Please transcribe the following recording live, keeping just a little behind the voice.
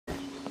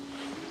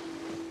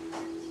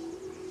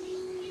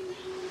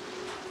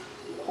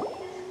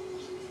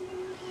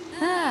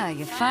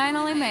you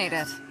finally made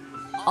it.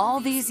 All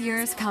these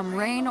years, come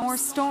rain or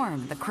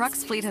storm, the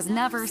Crux fleet has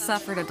never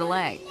suffered a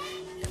delay.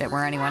 If it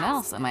were anyone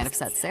else, I might have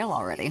set sail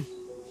already.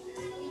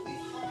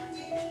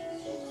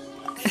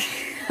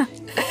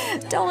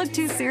 Don't look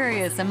too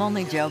serious, I'm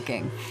only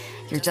joking.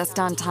 You're just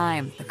on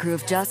time. The crew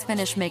have just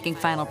finished making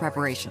final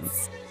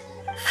preparations.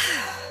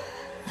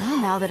 Well,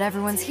 now that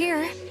everyone's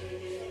here,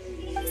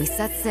 we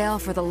set sail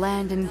for the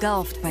land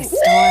engulfed by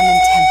storm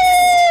and tempest.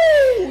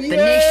 The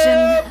nation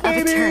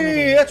of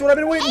eternity. That's what I've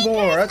been waiting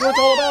for. That's what it's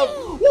all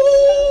about.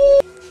 Woo!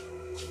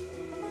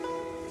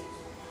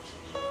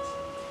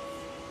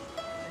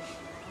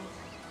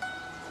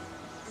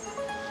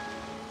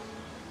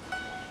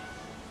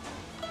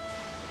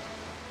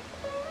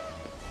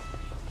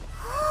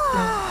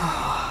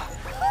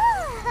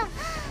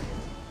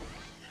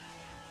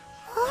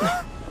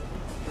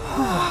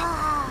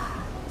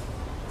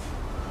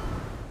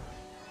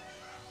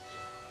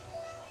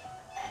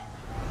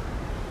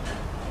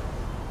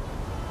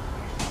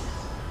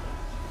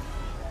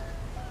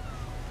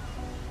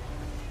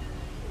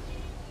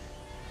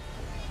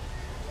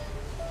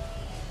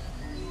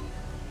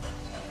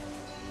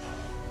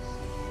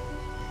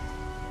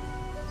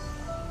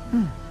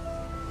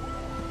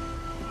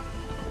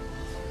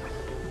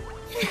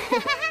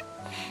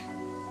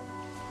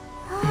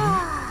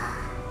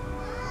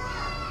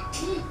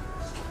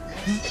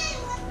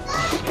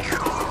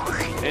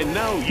 And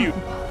now you...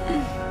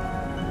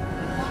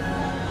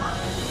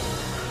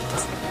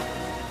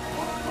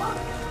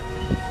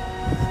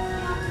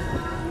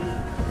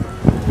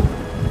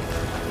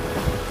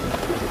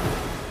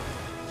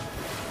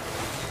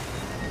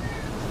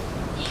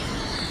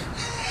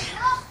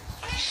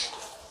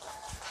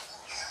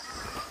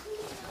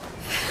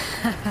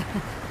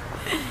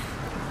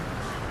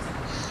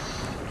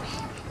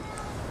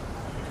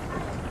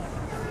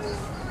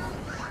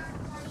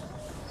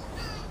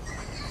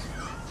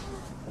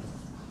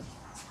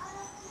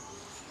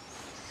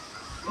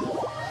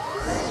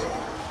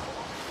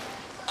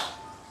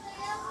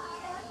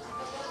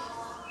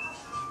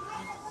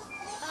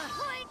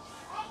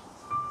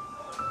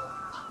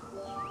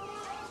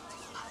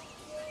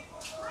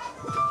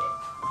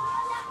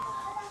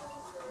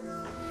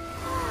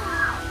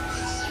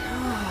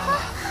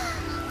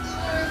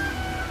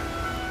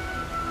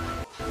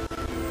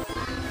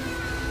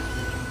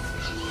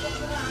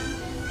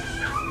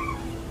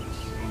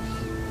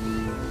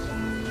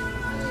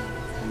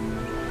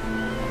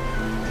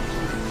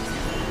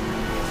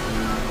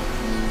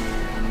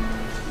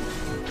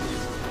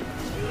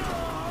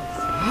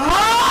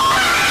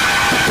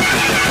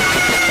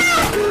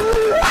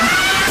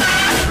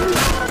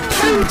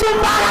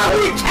 좀 마라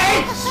우리 개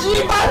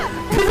씨발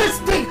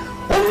피드스틱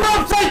엄마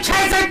없어 이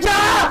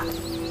개새끼야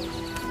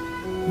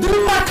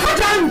눈만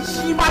타잔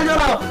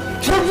씨발려라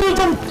저기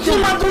좀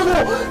끼만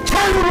들고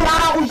개구를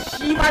하라고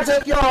씨발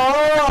새끼야.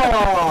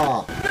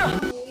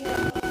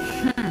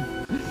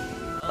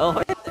 Oh,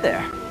 hey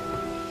there.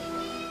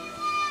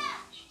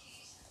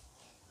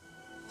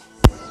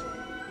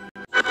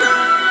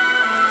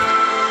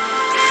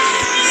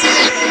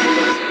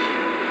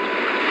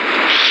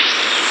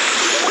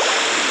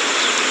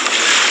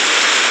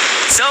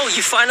 So,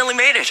 you finally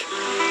made it.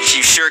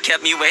 You sure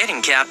kept me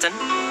waiting, Captain.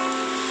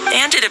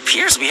 And it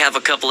appears we have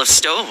a couple of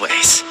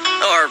stowaways.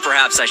 Or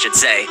perhaps I should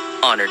say,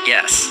 honored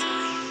guests.